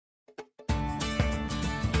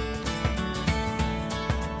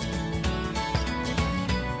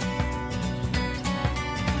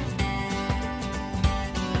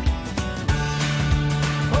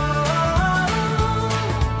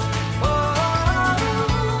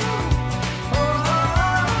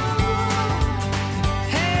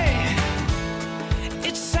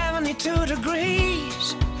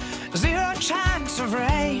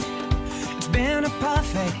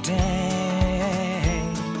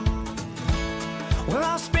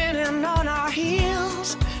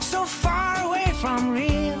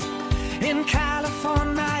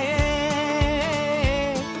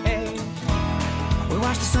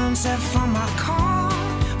sunset from our car.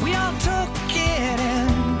 We all took it in,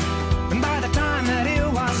 and by the time that it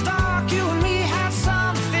was dark, you and me had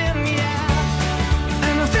something, yeah.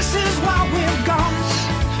 And if this is what we've got,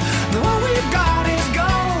 then what we've got is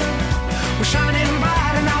gold. We're shining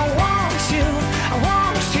bright, and I want you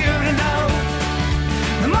to know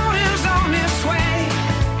the morning's on its way.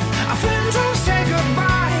 Our friends will say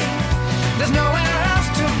goodbye. There's nowhere else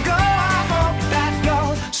to go. I hope that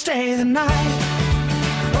you'll stay the night.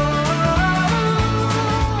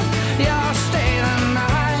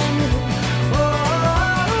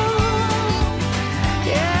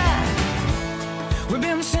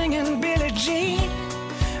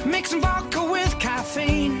 Mixing vodka with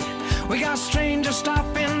caffeine. We got strangers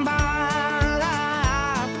stopping by.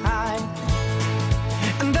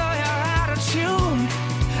 And though you're out of tune,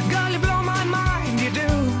 girl, you blow my mind, you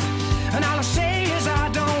do. And all I say is I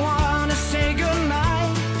don't wanna say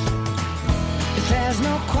goodnight. If there's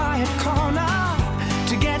no quiet corner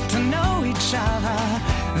to get to know each other,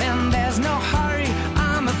 then there's no hurry.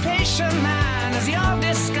 I'm a patient man, as you'll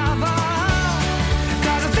discover.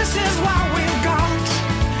 'Cause if this is what we've got,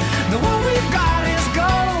 the what we've got is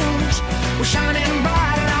gold. We're shining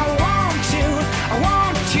bright, and I want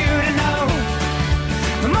you to know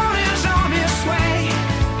the morning's on its way.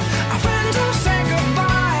 Our friends will say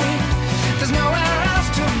goodbye. There's nowhere else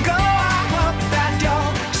to go. I hope that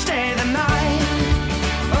you'll stay the night.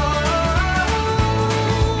 Oh,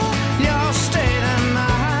 you'll stay the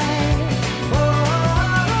night. Oh,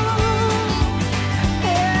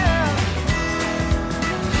 yeah.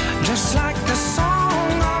 Just like the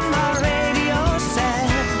song on my radio said,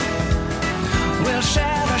 we'll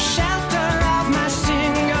share